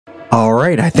All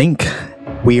right, I think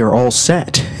we are all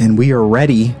set and we are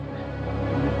ready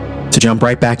to jump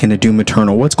right back into Doom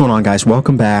Eternal. What's going on, guys?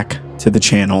 Welcome back to the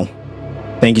channel.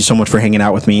 Thank you so much for hanging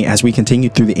out with me as we continue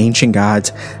through the Ancient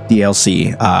Gods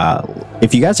DLC.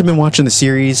 If you guys have been watching the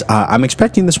series, I'm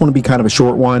expecting this one to be kind of a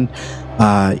short one,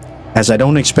 as I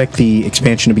don't expect the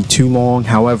expansion to be too long.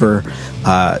 However,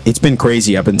 it's been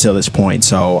crazy up until this point,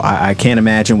 so I can't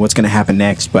imagine what's going to happen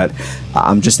next, but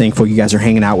I'm just thankful you guys are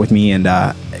hanging out with me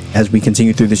and as we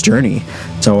continue through this journey.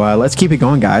 So let's keep it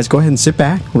going, guys. Go ahead and sit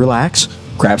back, relax,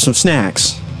 grab some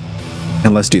snacks,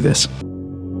 and let's do this.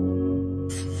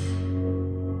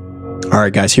 All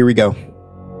right, guys, here we go.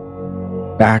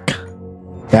 Back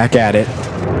at it.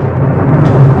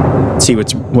 Let's see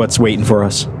what's waiting for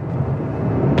us.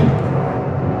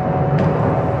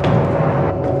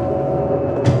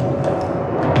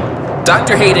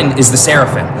 Dr. Hayden is the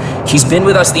Seraphim. He's been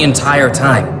with us the entire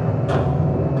time.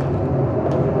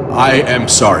 I am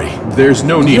sorry. There's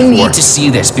no need for... You need to see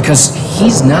this because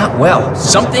he's not well.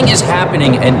 Something is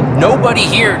happening and nobody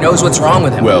here knows what's wrong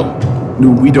with him. Well,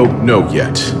 we don't know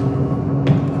yet.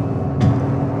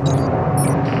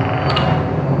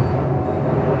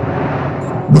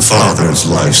 The Father's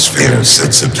life sphere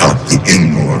sits atop the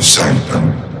Ingmore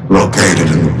Sanctum, located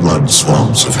in the blood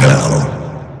swamps of hell.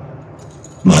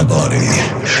 My body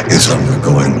is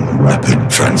undergoing rapid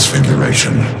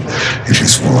transfiguration. It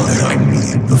is why I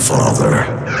need the Father.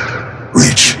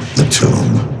 Reach the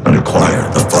tomb and acquire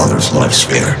the Father's life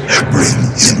sphere.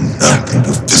 Bring him back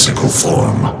into physical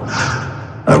form.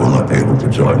 I will not be able to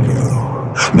join you.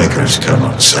 Makers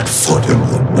cannot set foot in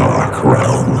the dark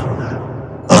realm.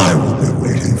 I will be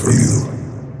waiting for you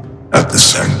at the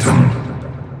Sanctum.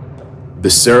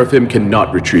 The Seraphim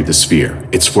cannot retrieve the sphere.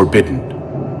 It's forbidden.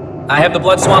 I have the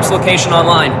Blood Swamp's location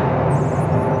online.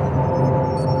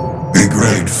 Be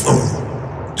grateful.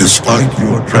 Despite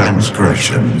your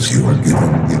transgressions, you are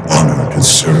given the honor to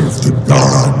serve the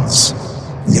gods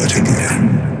yet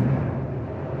again.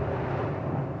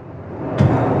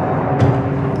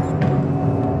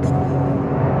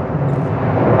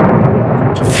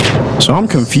 So I'm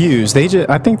confused.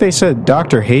 I think they said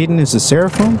Dr. Hayden is the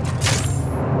Seraphim?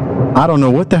 I don't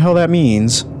know what the hell that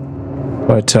means,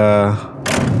 but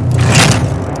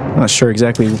I'm not sure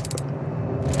exactly.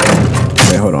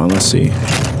 Okay, hold on, let's see.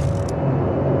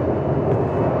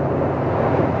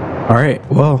 All right,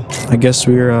 well, I guess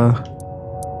we're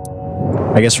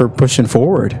pushing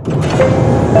forward.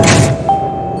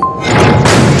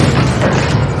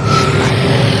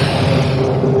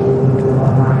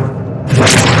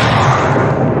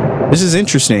 This is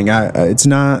interesting.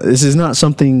 This is not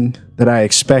something that I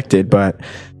expected, but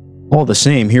all the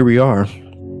same, here we are.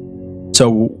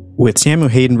 So, with Samuel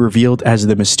Hayden revealed as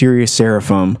the mysterious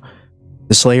Seraphim,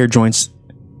 the Slayer journeys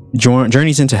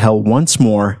into hell once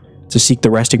more to seek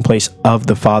the resting place of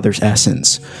the Father's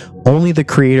essence. Only the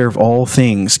creator of all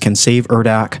things can save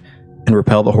Urdak and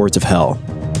repel the hordes of hell.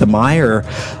 The mire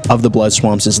of the blood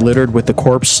swamps is littered with the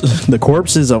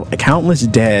corpses of countless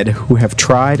dead who have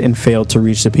tried and failed to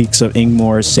reach the peaks of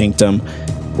Ingmore's sanctum,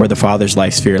 where the Father's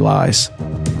life sphere lies.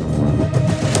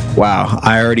 Wow,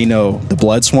 I already know the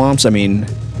blood swamps. I mean,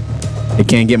 it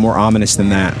can't get more ominous than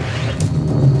that.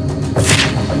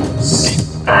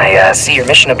 I see your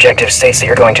mission objective states that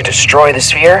you're going to destroy the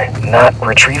sphere, not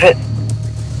retrieve it.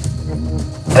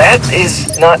 That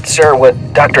is not, sir, what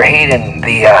Dr. Hayden,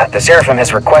 the Seraphim,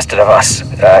 has requested of us.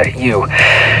 You.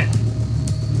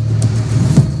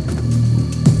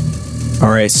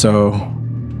 Alright, so...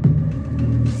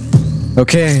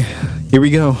 Okay, here we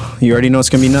go. You already know it's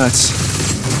gonna be nuts.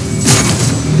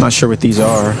 Not sure what these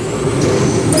are.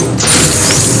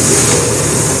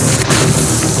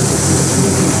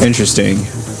 Interesting.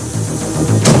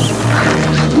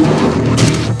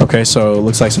 Okay, so it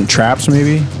looks like some traps,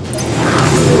 maybe?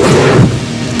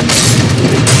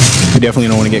 We definitely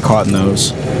don't want to get caught in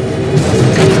those.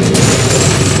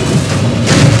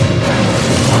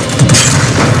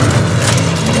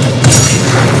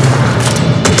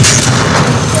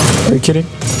 Are you kidding?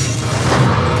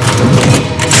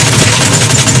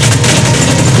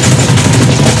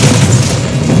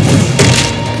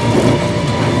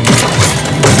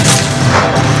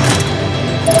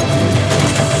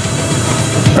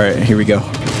 Alright, here we go.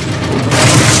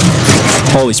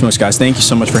 Holy smokes, guys. Thank you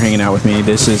so much for hanging out with me.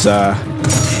 This is,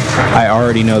 I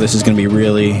already know this is going to be a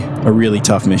really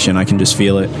tough mission. I can just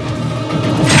feel it.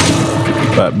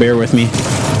 But bear with me.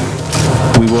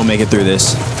 We will make it through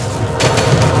this.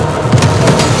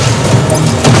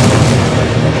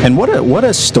 And what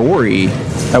a story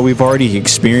that we've already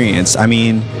experienced. I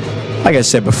mean, like I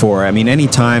said before, I mean, any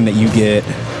time that you get...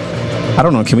 I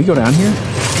don't know, can we go down here?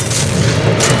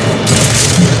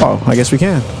 I guess we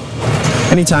can.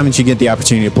 Anytime that you get the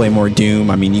opportunity to play more Doom,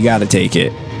 I mean, you got to take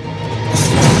it.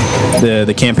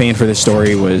 The campaign for this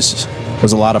story was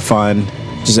a lot of fun,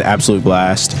 just an absolute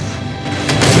blast.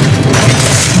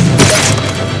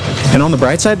 And on the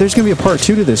bright side, there's gonna be a part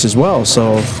 2 to this as well,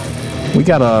 so we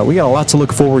got a lot to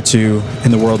look forward to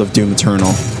in the world of Doom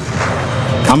Eternal.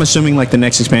 I'm assuming like the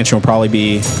next expansion will probably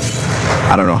be,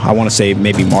 I don't know, I want to say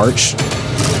maybe March.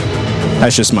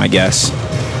 That's just my guess.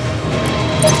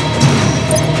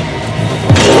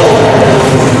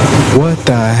 What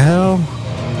the hell?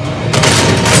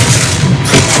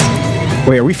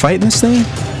 Wait, are we fighting this thing?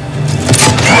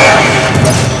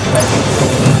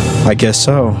 I guess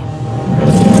so.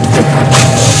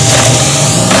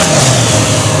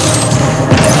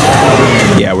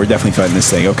 Yeah, we're definitely fighting this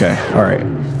thing. Okay, all right.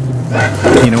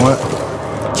 You know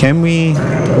what? Can we...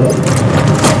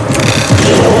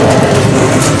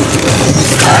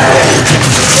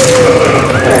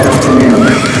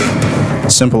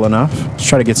 Simple enough. Let's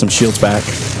try to get some shields back.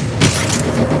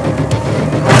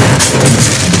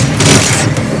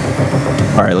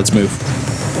 All right, let's move.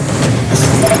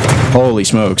 Holy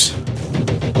smokes.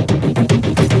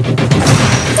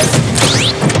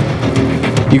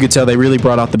 You could tell they really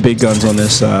brought out the big guns on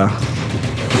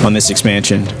this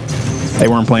expansion. They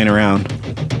weren't playing around.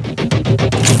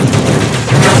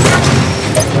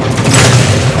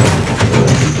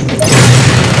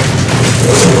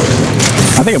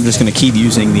 I think I'm just gonna keep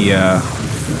using the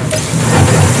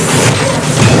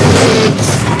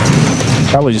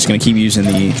probably just gonna keep using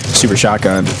the super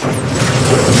shotgun.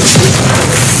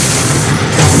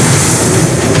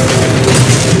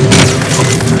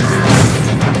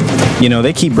 You know,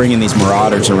 they keep bringing these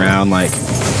marauders around, like...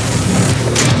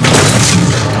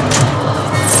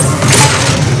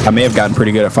 I may have gotten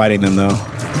pretty good at fighting them, though.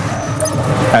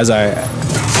 As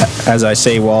I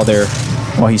say while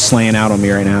he's slaying out on me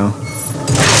right now.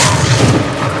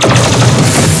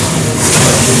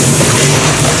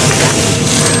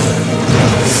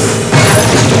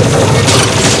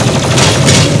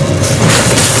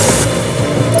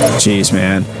 Jeez,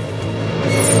 man.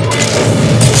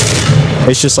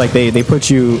 It's just like they put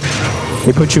you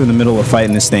in the middle of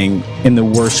fighting this thing in the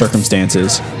worst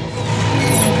circumstances.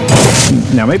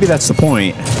 Now maybe that's the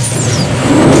point.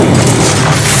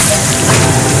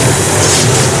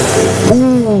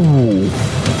 Ooh.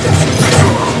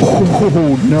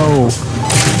 Oh no.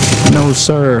 No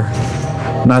sir.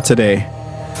 Not today.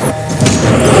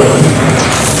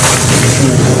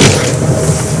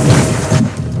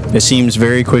 It seems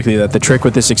very quickly that the trick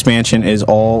with this expansion is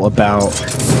all about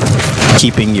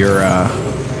keeping your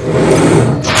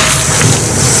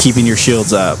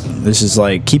shields up. This is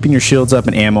like keeping your shields up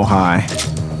and ammo high,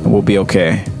 and we'll be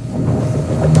okay.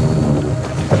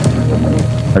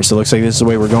 All right, so it looks like this is the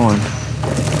way we're going.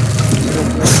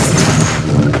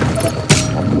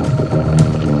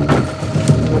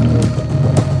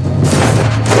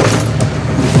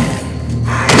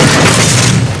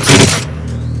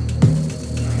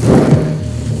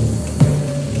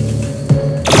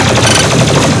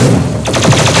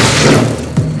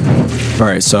 All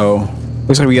right, so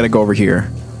looks like we got to go over here.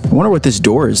 I wonder what this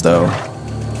door is, though.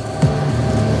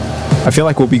 I feel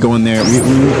like we'll be going there.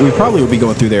 We probably will be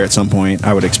going through there at some point,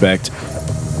 I would expect.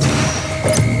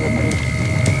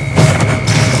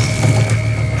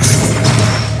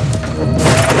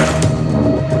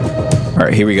 All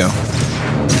right, here we go.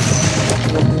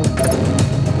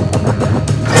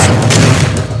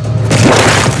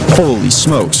 Holy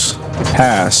smokes.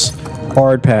 Pass.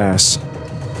 Hard pass.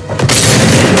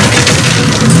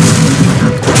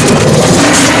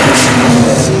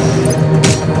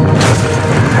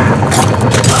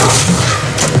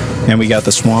 And we got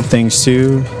the swamp things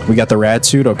too. We got the rat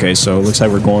suit. Okay, so it looks like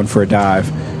we're going for a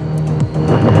dive.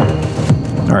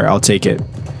 All right, I'll take it.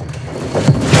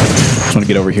 Just want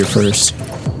to get over here first.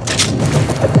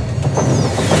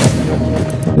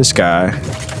 This guy.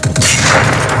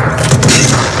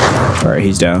 All right,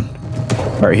 he's down.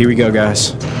 All right, here we go,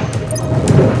 guys.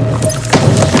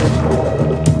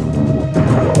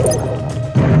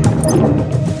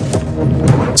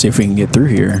 See if we can get through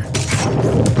here.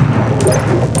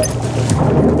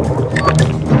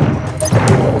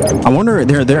 I wonder,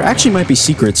 there actually might be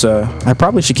secrets. I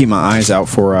probably should keep my eyes out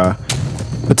for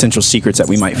potential secrets that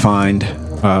we might find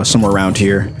somewhere around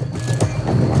here.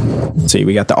 Let's see,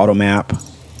 we got the auto map.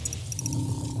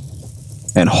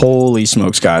 And holy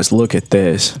smokes, guys, look at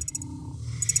this.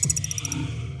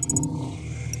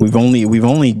 We've only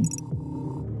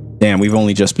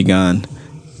just begun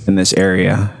in this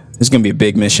area. This is gonna be a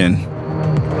big mission.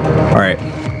 All right,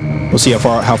 we'll see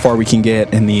how far we can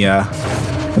get in the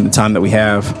time that we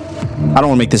have. I don't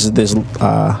want to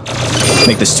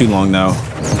make this too long though.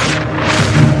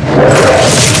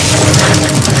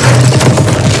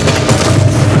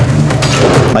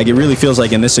 Like it really feels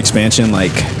like in this expansion,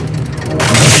 like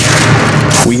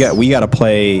we got to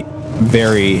play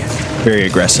very, very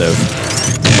aggressive.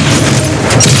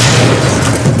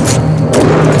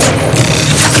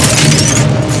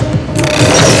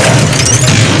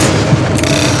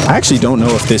 I actually don't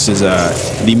know if this is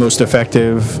the most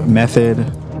effective method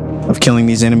of killing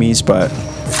these enemies, but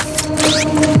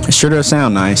it sure does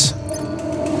sound nice.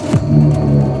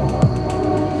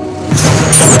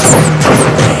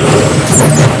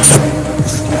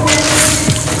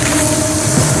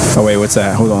 Oh wait, what's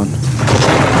that? Hold on.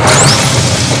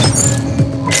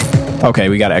 Okay,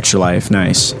 we got extra life.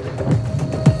 Nice.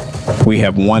 We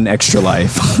have 1 extra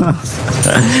life.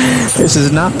 This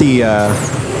is not the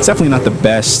it's definitely not the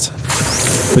best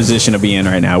position to be in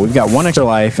right now. We've got 1 extra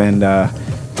life, and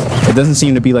it doesn't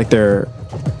seem to be like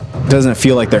doesn't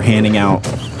feel like they're handing out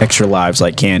extra lives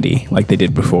like candy like they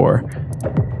did before.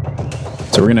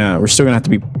 So we're still gonna have to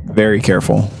be very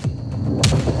careful.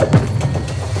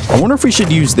 I wonder if we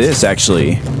should use this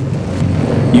actually.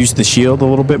 Use the shield a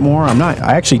little bit more.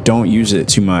 I actually don't use it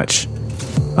too much.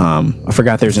 I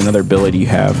forgot there's another ability you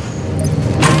have.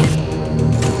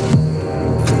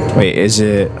 Wait, is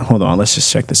it? Hold on, let's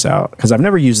just check this out. Because I've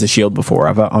never used the shield before.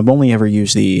 I've only ever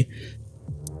used the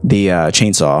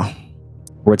chainsaw.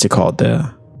 What's it called?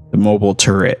 The mobile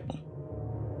turret.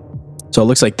 So it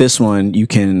looks like this one you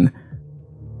can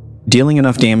dealing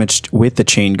enough damage with the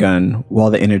chain gun while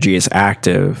the energy is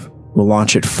active will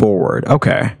launch it forward.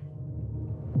 Okay.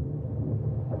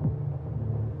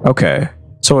 Okay.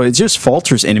 So it just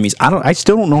falters enemies. I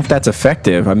still don't know if that's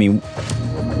effective. I mean,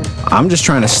 I'm just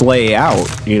trying to slay out,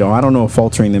 you know. I don't know if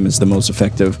faltering them is the most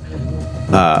effective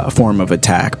form of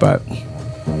attack, but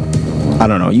I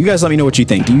don't know. You guys let me know what you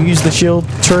think. Do you use the shield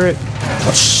turret?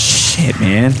 Oh shit,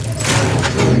 man.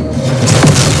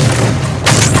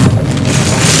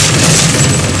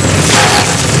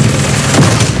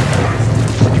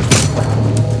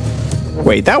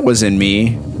 Wait, that wasn't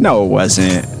me. No, it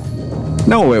wasn't.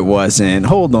 No, it wasn't.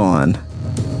 Hold on.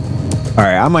 All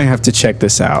right, I might have to check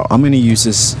this out. I'm going to use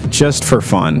this just for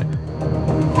fun.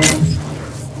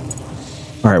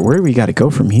 All right, where do we got to go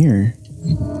from here?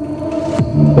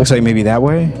 Looks like maybe that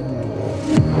way.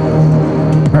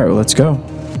 All right, well, let's go.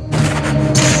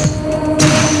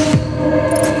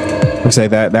 Looks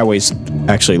like that way's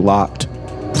actually locked.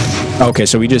 Okay,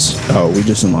 so we just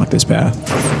unlocked this path.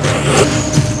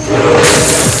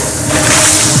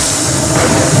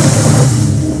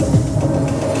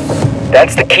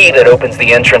 That's the key that opens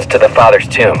the entrance to the Father's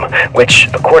tomb, which,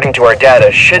 according to our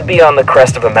data, should be on the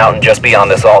crest of a mountain just beyond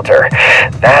this altar.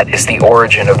 That is the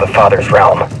origin of the Father's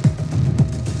realm.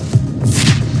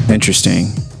 Interesting.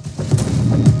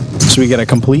 So we gotta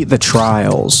complete the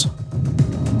trials.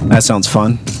 That sounds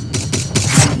fun.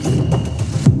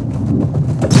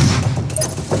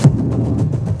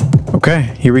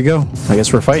 Okay, here we go. I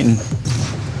guess we're fighting.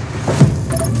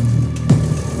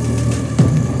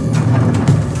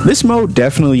 This mode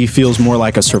definitely feels more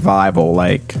like a survival,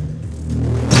 like...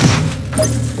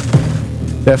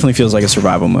 Definitely feels like a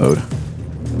survival mode.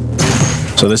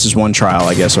 So this is one trial,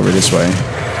 I guess, over this way.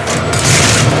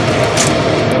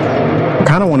 I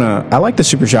kind of want to... I like the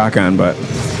super shotgun, but...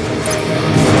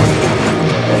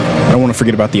 I don't want to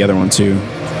forget about the other one, too.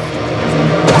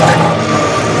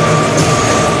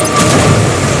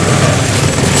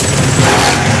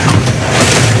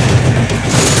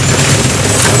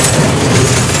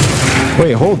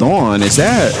 Wait, hold on. Is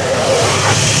that...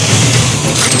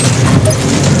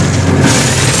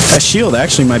 That shield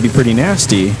actually might be pretty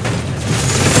nasty.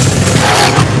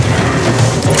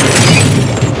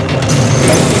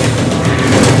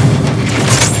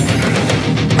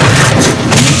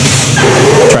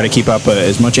 Try to keep up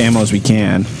as much ammo as we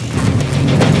can.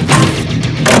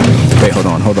 Wait, hold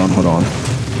on.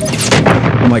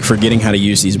 I'm like forgetting how to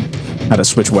use these, how to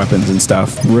switch weapons and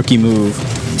stuff. Rookie move.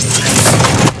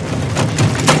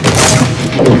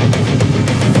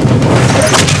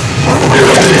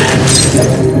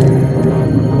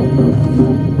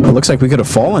 It looks like we could have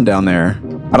fallen down there.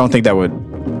 I don't think that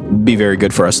would be very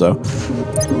good for us, though.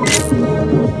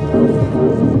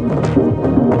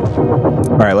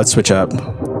 All right, let's switch up.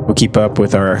 We'll keep up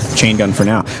with our chain gun for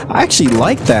now. I actually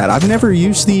like that. I've never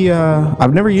used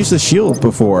the shield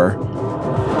before,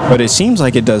 but it seems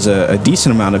like it does a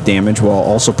decent amount of damage while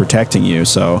also protecting you.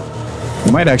 So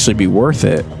it might actually be worth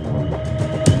it.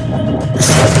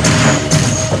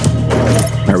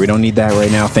 All right, we don't need that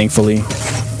right now, thankfully.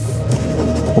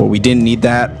 Well, we didn't need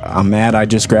that. I'm mad I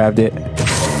just grabbed it.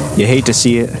 You hate to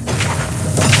see it.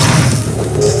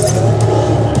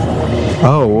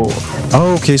 Oh,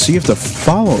 oh, okay, so you have to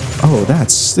follow. Oh,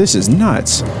 this is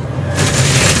nuts.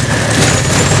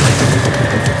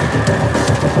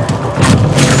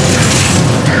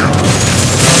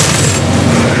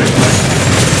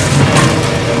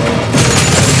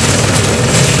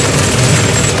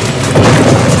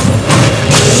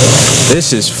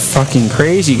 This is fucking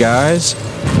crazy, guys.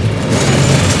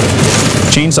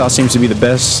 Chainsaw seems to be the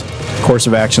best course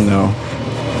of action, though.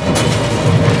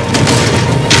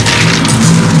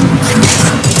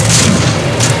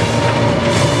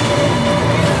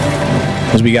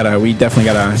 Because we definitely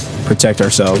gotta protect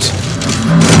ourselves.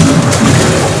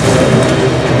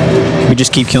 We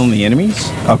just keep killing the enemies?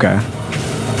 Okay.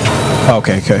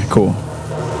 Okay, cool.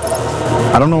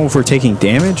 I don't know if we're taking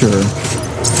damage or...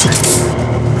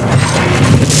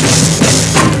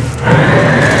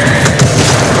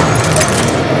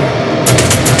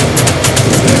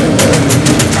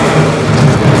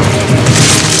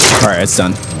 Alright, it's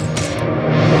done.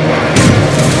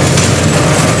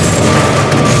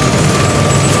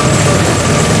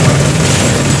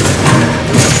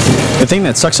 The thing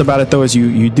that sucks about it though is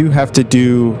you do have to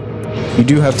do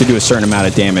a certain amount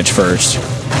of damage first.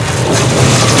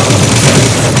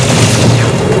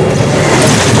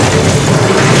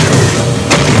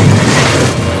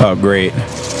 Oh great.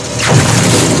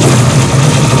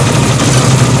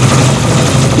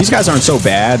 These guys aren't so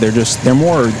bad. They're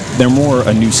more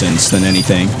a nuisance than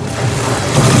anything.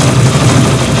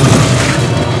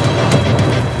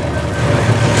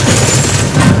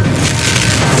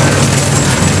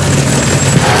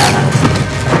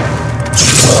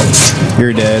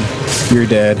 You're dead. You're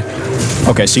dead.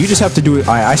 Okay, so you just have to do it.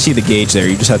 I see the gauge there.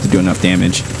 You just have to do enough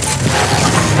damage.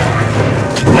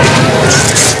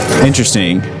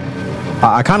 Interesting.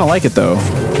 I kind of like it though.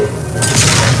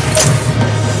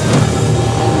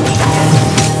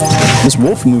 This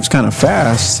wolf moves kind of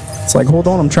fast. It's like, hold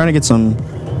on, I'm trying to get some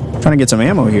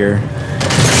ammo here.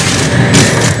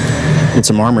 Get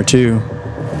some armor too.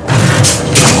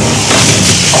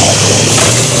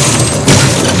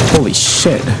 Holy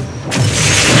shit.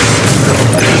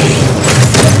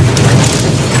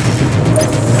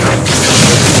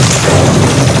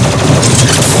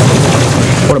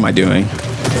 What am I doing?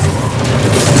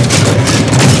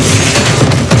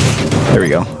 There we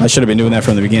go. I should have been doing that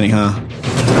from the beginning, huh?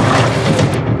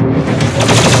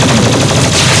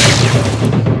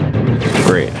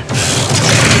 Great.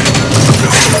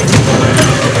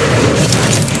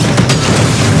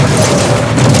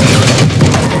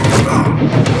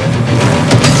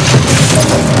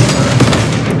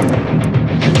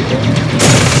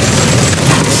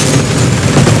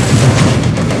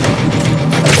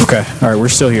 Okay, alright, we're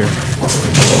still here.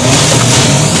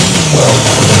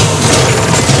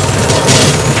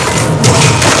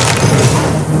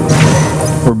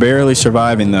 We're barely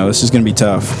surviving though. This is gonna be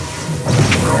tough.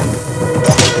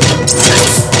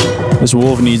 This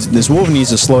wolf needs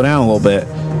to slow down a little bit.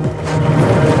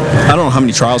 I don't know how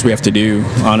many trials we have to do,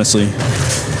 honestly.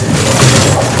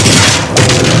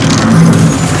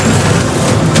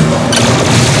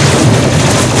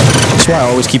 That's why I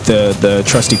always keep the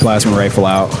trusty plasma rifle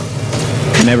out.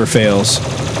 It never fails.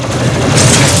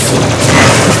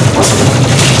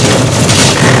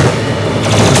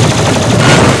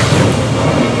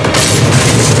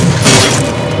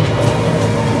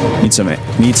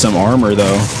 Need some armor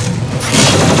though.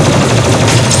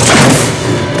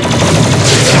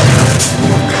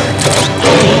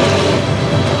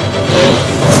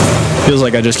 Feels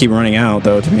like I just keep running out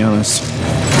though, to be honest.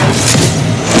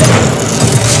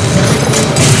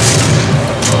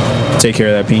 Take care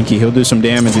of that Pinky. He'll do some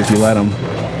damage if you let him.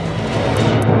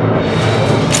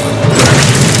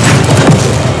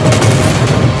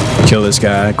 Kill this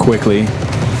guy quickly.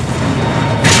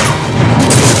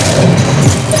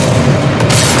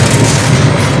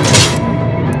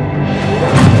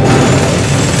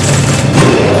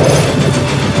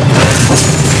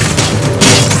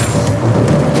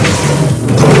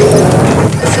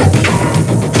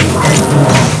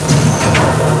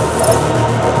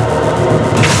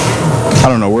 I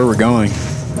don't know where we're going.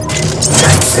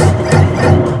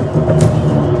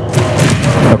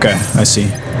 Okay, I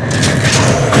see.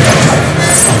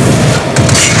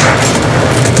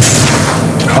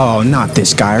 Oh, not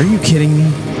this guy. Are you kidding me?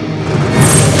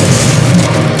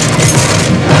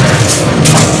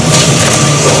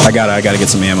 I gotta get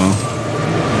some ammo.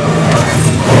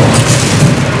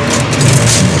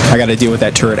 I gotta deal with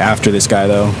that turret after this guy,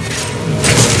 though.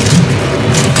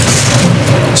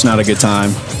 It's not a good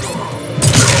time.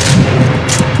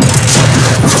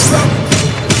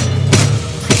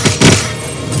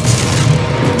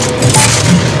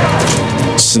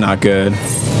 This is not good.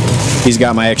 He's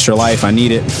got my extra life. I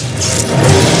need it.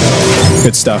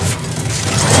 Good stuff.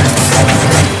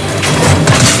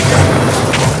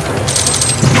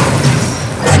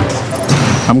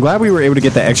 I'm glad we were able to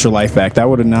get that extra life back. That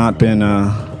would have not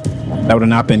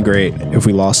been great if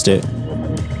we lost it.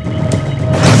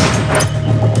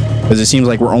 Because it seems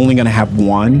like we're only going to have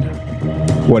one.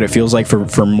 What it feels like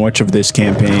for much of this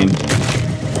campaign.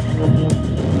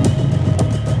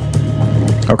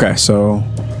 Okay, so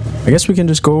I guess we can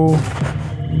just go. I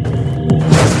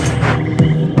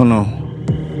don't know.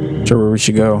 Not sure where we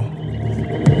should go.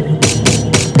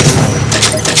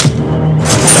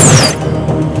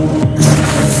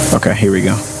 Okay, here we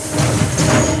go.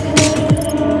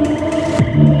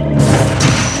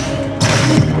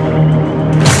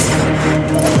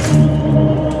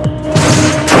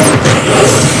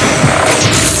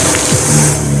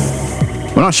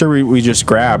 I'm not sure we just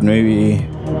grabbed. Maybe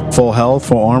full health,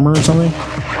 full armor or something?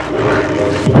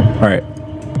 Alright.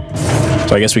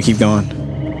 So I guess we keep going.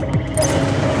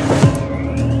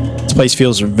 This place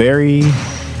feels very,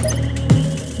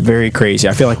 very crazy.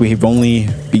 I feel like we've only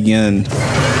begun.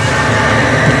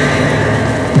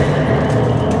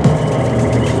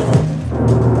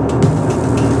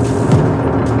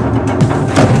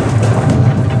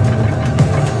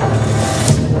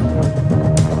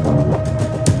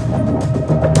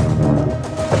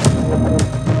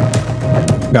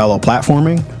 Got a little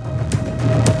platforming.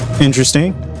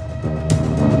 Interesting.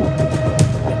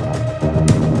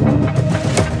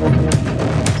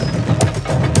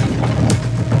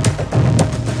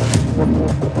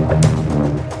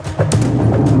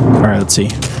 All right, let's see.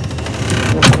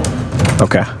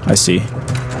 Okay, I see.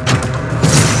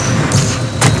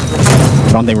 I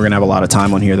don't think we're gonna have a lot of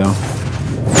time on here though.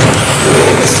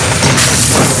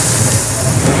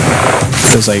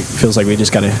 Feels like we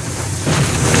just gotta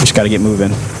get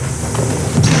moving.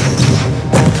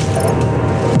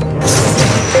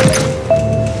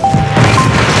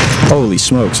 Holy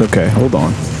smokes, okay, hold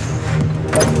on.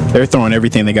 They're throwing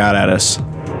everything they got at us.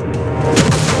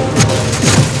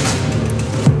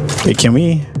 Wait, can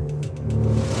we?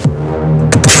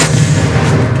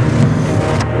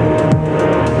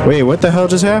 Wait, what the hell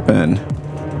just happened?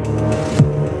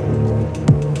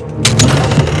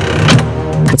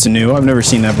 That's new, I've never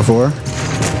seen that before.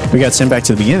 We got sent back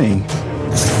to the beginning.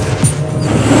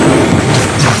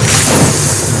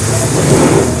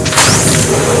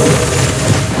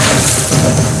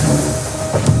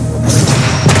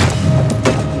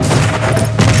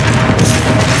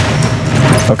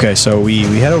 Okay, so we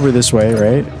head over this way,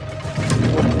 right?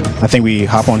 I think we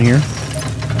hop on here.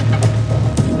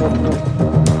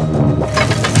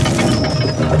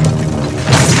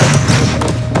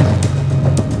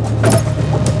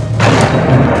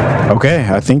 Okay,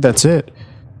 I think that's it.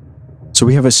 So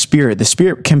we have a spirit. The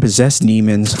spirit can possess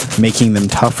demons, making them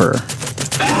tougher.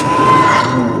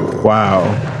 Wow.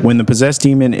 When the possessed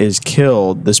demon is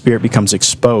killed, the spirit becomes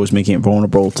exposed, making it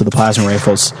vulnerable to the plasma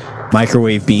rifle's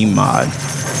microwave beam mod.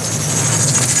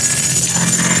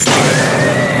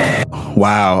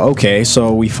 Wow, okay,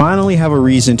 so we finally have a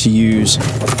reason to use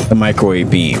the microwave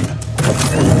beam.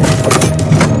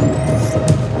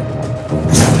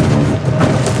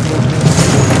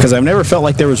 Because I've never felt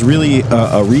like there was really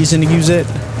a reason to use it.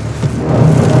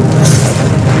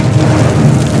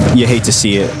 You hate to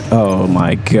see it. Oh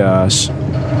my gosh.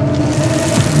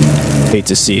 Hate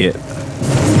to see it.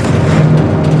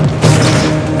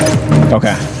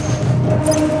 Okay.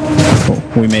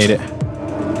 Cool. We made it.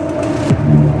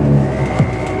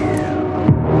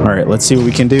 Alright, let's see what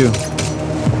we can do.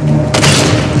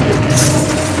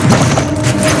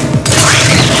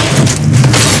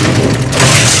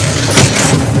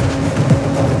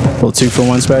 Little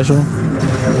 2-for-1 special.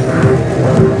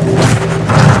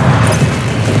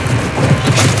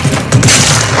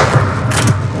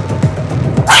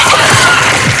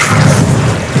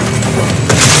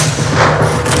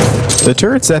 The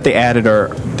turrets that they added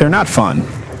they're not fun.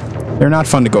 They're not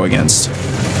fun to go against.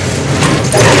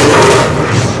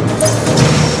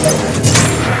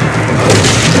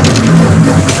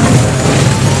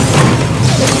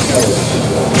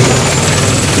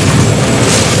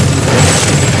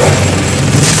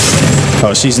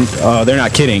 Oh, they're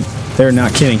not kidding. They're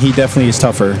not kidding. He definitely is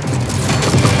tougher.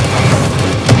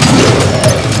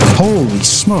 Holy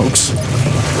smokes.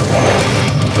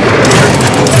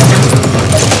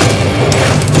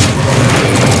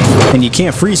 And you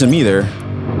can't freeze him either.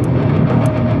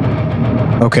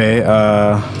 Okay,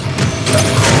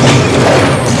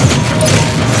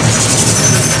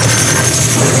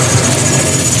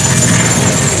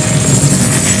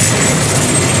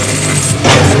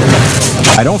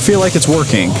 I don't feel like it's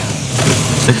working.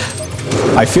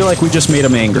 I feel like we just made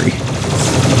him angry.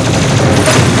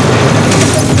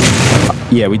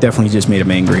 Yeah, we definitely just made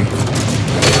him angry.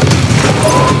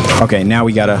 Okay, now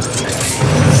we gotta...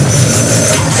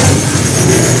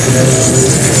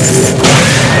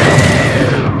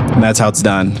 And that's how it's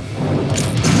done.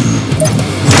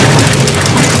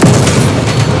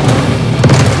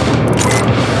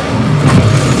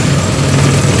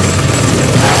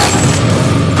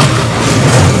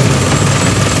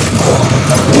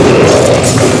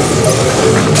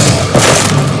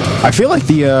 I feel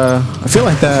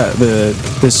like the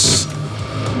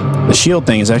shield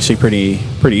thing is actually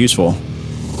pretty useful.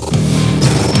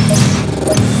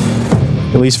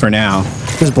 At least for now.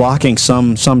 Just blocking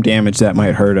some damage that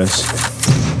might hurt us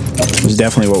is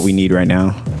definitely what we need right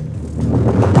now.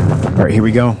 Alright, here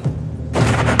we go.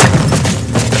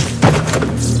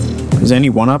 Is there any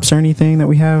one-ups or anything that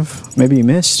we have? Maybe you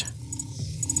missed?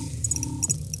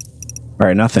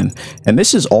 Alright, nothing. And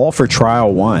this is all for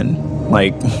trial 1.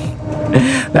 Like,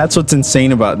 that's what's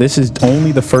insane about it. This is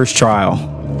only the first trial.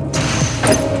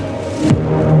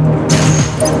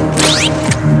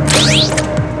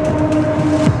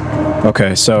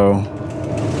 Okay, so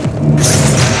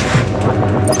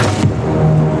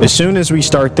as soon as we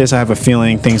start this, I have a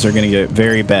feeling things are going to get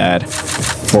very bad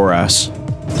for us.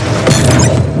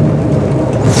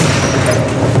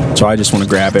 So I just want to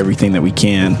grab everything that we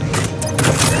can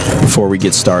before we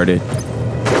get started.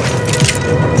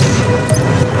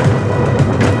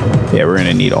 Yeah, we're going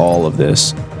to need all of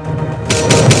this.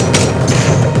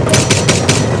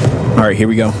 All right, here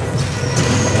we go.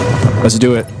 Let's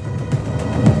do it.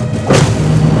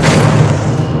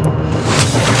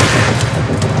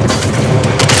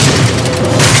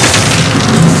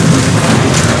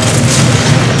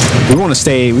 We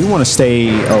want to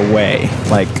stay away.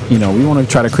 Like, you know, we want to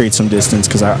try to create some distance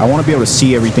because I want to be able to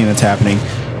see everything that's happening.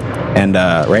 And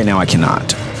right now I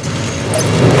cannot.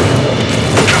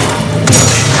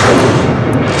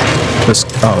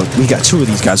 Oh, we got 2 of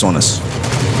these guys on us.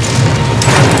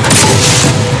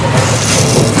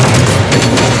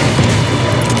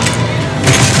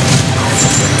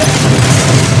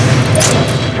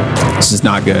 This is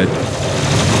not good.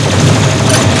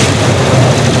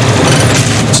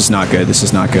 This is not good. This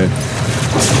is not good.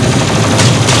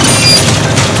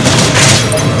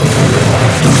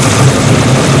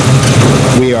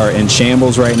 We are in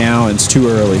shambles right now, and it's too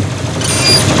early.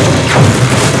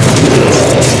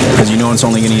 Because you know it's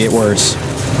only going to get worse.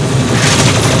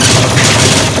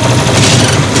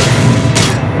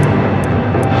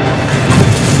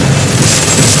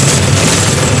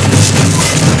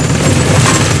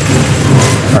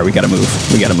 Alright, we gotta move.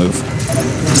 We gotta move.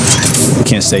 We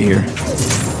can't stay here.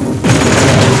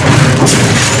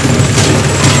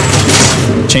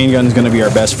 Chain gun is going to be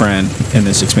our best friend in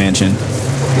this expansion.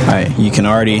 Alright, you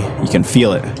can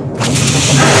feel it.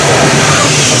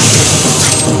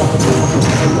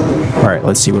 Alright,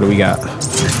 let's see, what do we got?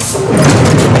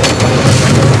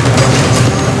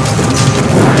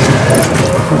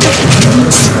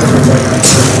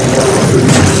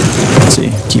 Let's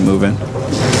see, keep moving.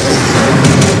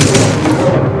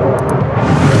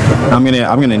 I'm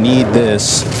gonna need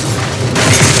this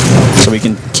so we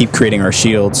can keep creating our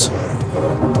shields.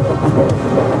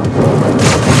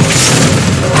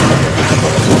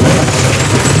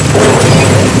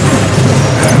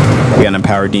 We got an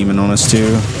empowered demon on us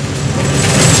too.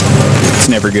 It's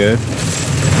never good.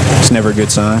 It's never a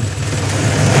good sign.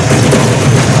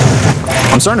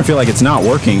 I'm starting to feel like it's not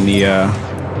working. Yeah,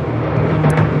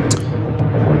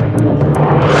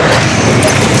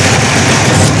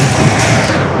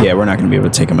 we're not going to be able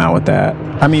to take him out with that.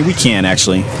 I mean, we can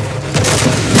actually.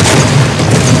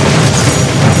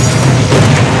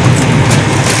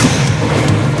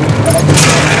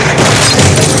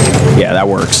 Yeah, that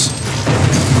works.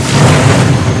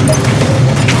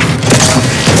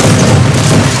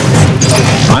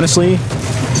 Honestly,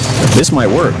 this might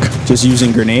work. Just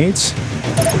using grenades.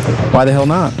 Why the hell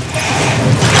not?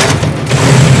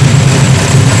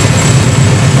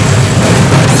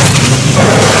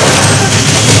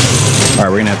 All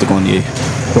right, we're gonna have to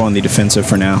go on the defensive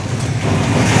for now.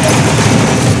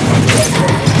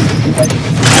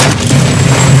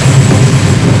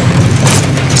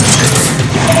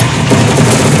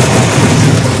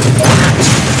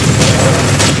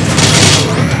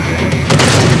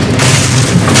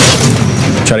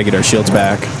 Try to get our shields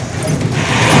back.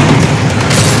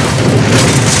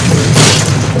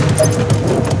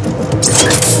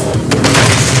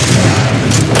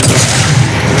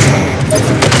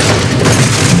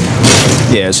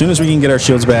 Yeah, as soon as we can get our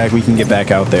shields back, we can get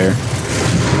back out there.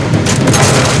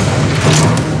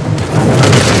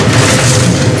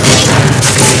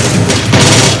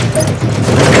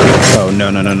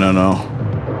 no, no, no, no.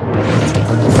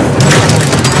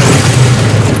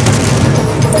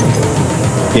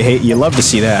 You love to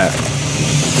see that.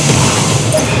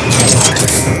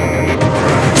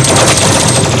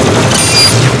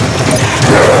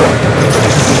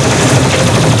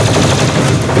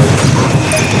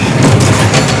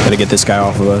 Gotta get this guy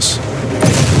off of us.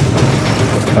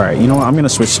 All right, you know what? I'm gonna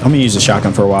switch. I'm gonna use the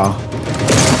shotgun for a while.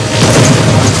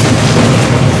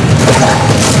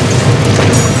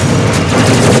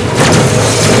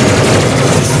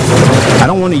 I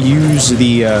don't want to use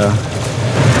the.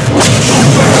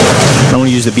 I don't want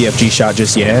to use the BFG shot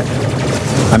just yet.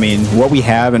 I mean, what we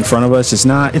have in front of us is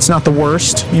not. It's not the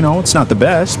worst. You know, it's not the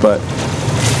best, but.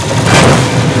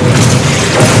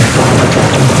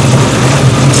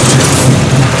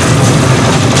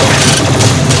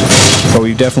 But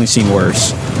we've definitely seen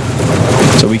worse,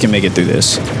 so we can make it through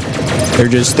this.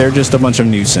 They're just a bunch of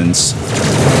nuisance.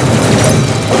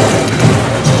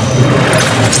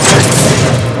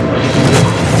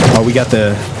 Oh, we got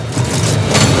the.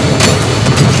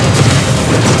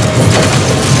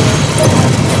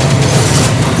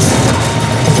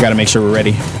 We gotta make sure we're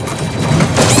ready.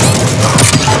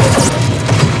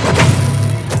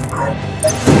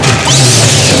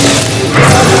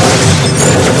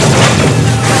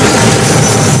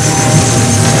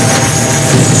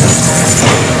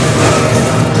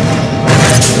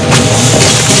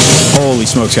 Holy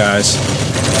smokes, guys.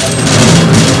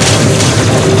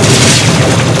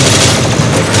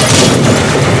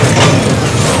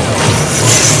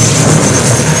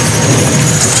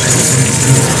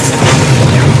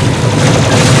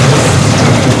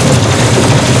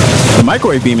 The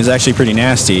microwave beam is actually pretty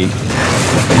nasty.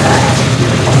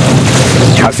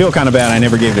 I feel kind of bad I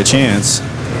never gave it a chance.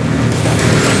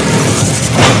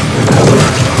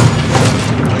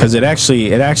 Because it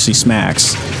actually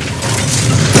smacks.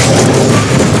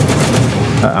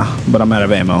 But I'm out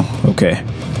of ammo. Okay.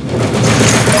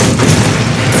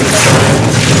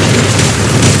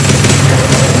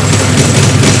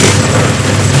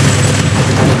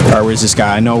 Alright, where's this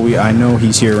guy? I know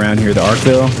he's here around here. The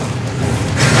Arkville.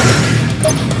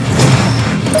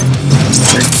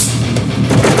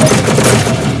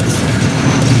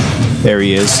 There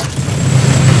he is.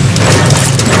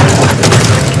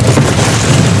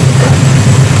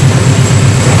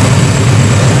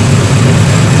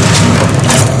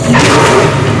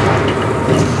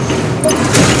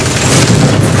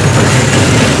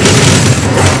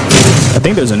 I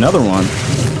think there's another one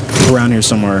around here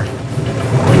somewhere.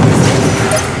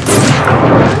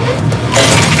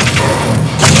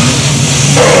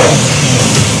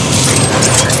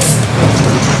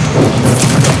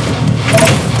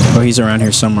 Oh, he's around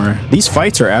here somewhere. These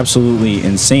fights are absolutely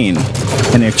insane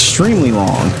and extremely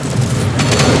long.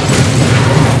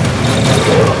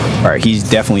 All right, he's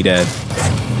definitely dead.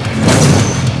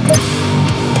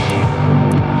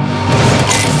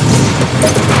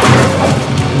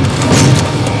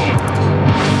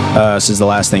 This is the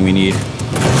last thing we need.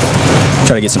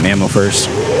 Try to get some ammo first.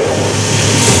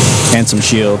 And some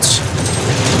shields.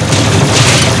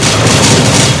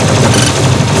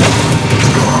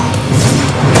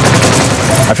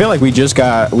 I feel like we just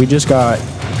got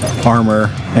armor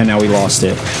and now we lost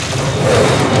it.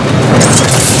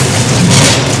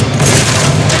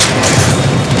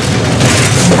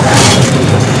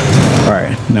 All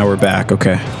right, now we're back.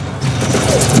 Okay.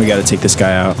 We got to take this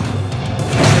guy out.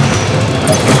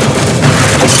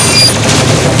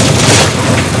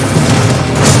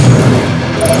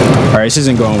 Alright, this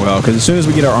isn't going well, because as soon as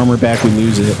we get our armor back, we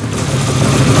lose it.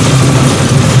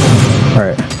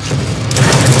 Alright.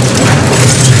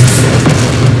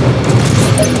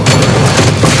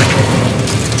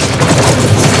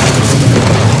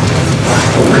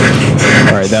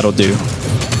 Alright, that'll do.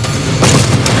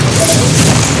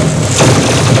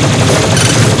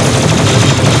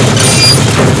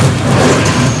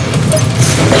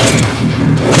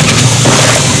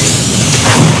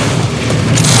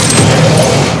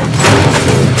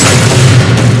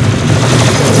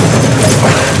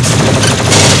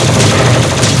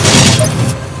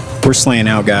 We're slaying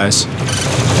out, guys.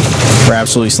 We're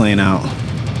absolutely slaying out.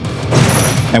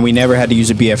 And we never had to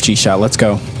use a BFG shot. Let's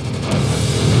go.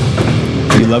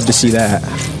 We love to see that.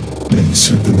 May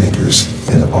serve the makers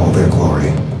in all their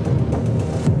glory.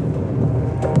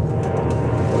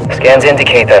 Scans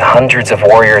indicate that hundreds of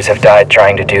warriors have died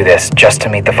trying to do this just to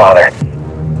meet the Father.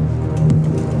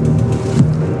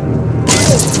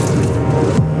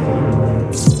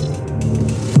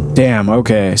 Damn,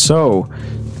 okay. So,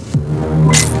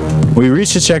 we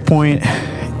reach the checkpoint,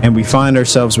 and we find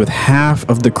ourselves with half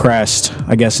of the crest,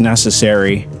 I guess,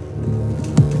 necessary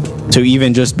to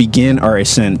even just begin our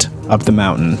ascent up the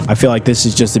mountain. I feel like this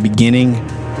is just the beginning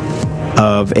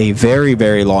of a very,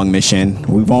 very long mission.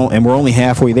 And we're only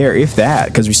halfway there, if that,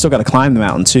 because we still got to climb the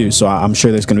mountain too. So I'm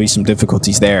sure there's going to be some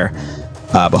difficulties there.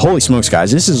 But holy smokes,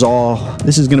 guys, this is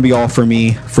going to be all for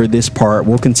me for this part.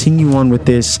 We'll continue on with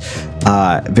this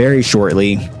very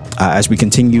shortly as we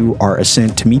continue our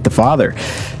ascent to meet the Father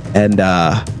and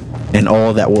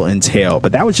all that will entail.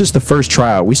 But that was just the first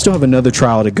trial. We still have another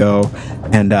trial to go,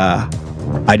 and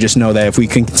I just know that if we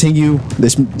continue,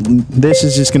 this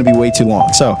is just going to be way too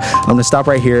long. So I'm going to stop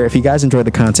right here. If you guys enjoyed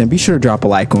the content, be sure to drop a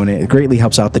like on it. It greatly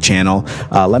helps out the channel.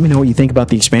 Let me know what you think about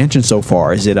the expansion so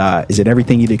far. Is it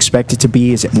everything you'd expect it to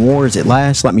be? Is it more? Is it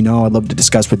less? Let me know. I'd love to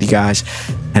discuss with you guys.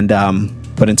 And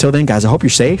but until then, guys, I hope you're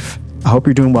safe. I hope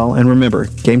you're doing well. And remember,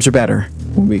 games are better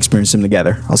when we experience them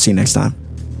together. I'll see you next time.